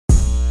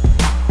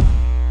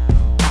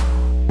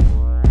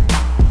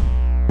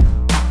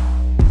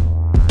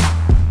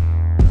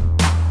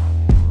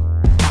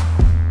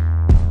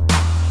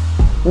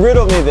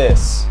Riddle me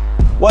this.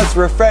 What's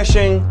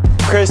refreshing,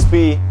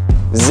 crispy,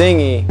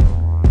 zingy,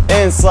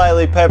 and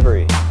slightly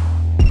peppery?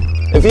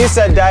 If you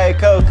said Diet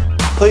Coke,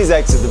 please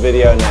exit the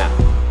video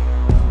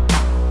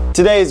now.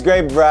 Today's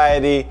grape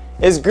variety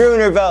is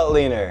Grüner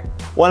Veltliner,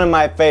 one of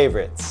my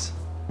favorites.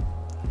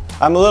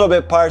 I'm a little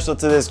bit partial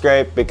to this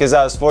grape because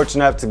I was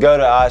fortunate enough to go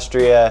to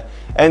Austria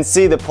and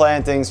see the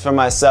plantings for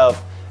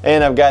myself,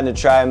 and I've gotten to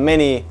try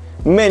many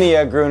a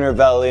Grüner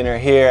Veltliner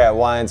here at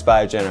Wines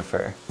by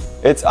Jennifer.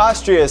 It's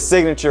Austria's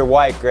signature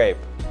white grape,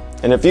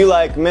 and if you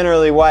like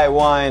minerally white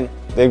wine,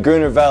 then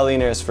Grüner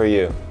Veltliner is for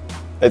you.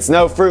 It's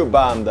no fruit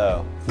bomb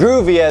though.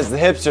 Groovy, as the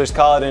hipsters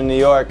call it in New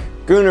York,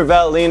 Grüner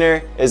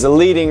Veltliner is a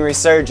leading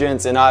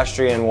resurgence in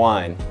Austrian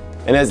wine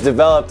and has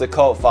developed a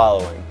cult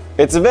following.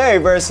 It's a very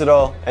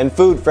versatile and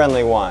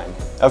food-friendly wine.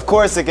 Of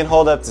course it can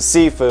hold up to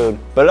seafood,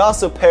 but it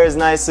also pairs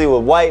nicely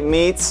with white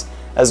meats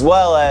as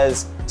well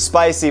as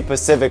spicy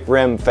Pacific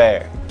Rim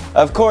fare.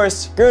 Of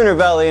course, Grüner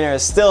Veltliner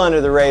is still under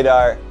the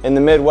radar in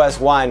the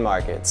Midwest wine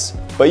markets,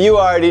 but you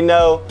already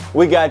know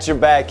we got your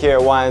back here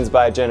at Wines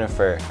by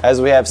Jennifer, as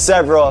we have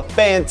several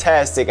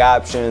fantastic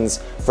options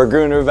for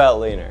Grüner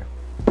Veltliner.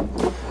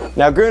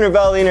 Now, Grüner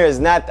Veltliner is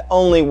not the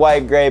only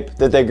white grape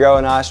that they grow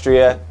in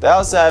Austria. They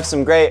also have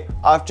some great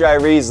off-dry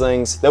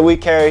Rieslings that we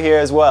carry here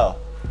as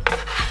well.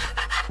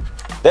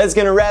 That's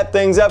gonna wrap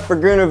things up for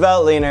Grüner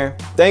Veltliner.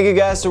 Thank you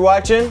guys for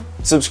watching.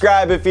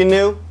 Subscribe if you're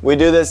new. We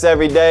do this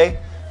every day.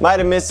 Might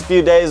have missed a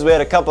few days. We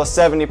had a couple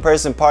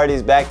 70-person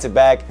parties back to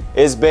back.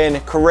 It's been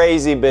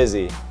crazy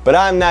busy, but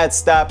I'm not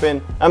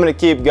stopping. I'm gonna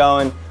keep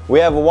going. We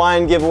have a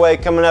wine giveaway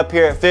coming up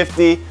here at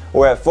 50.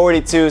 We're at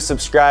 42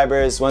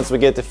 subscribers. Once we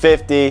get to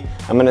 50,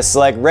 I'm gonna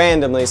select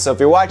randomly. So if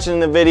you're watching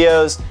the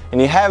videos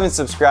and you haven't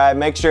subscribed,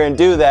 make sure and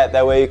do that.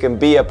 That way you can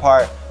be a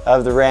part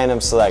of the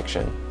random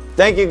selection.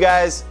 Thank you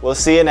guys. We'll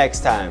see you next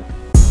time.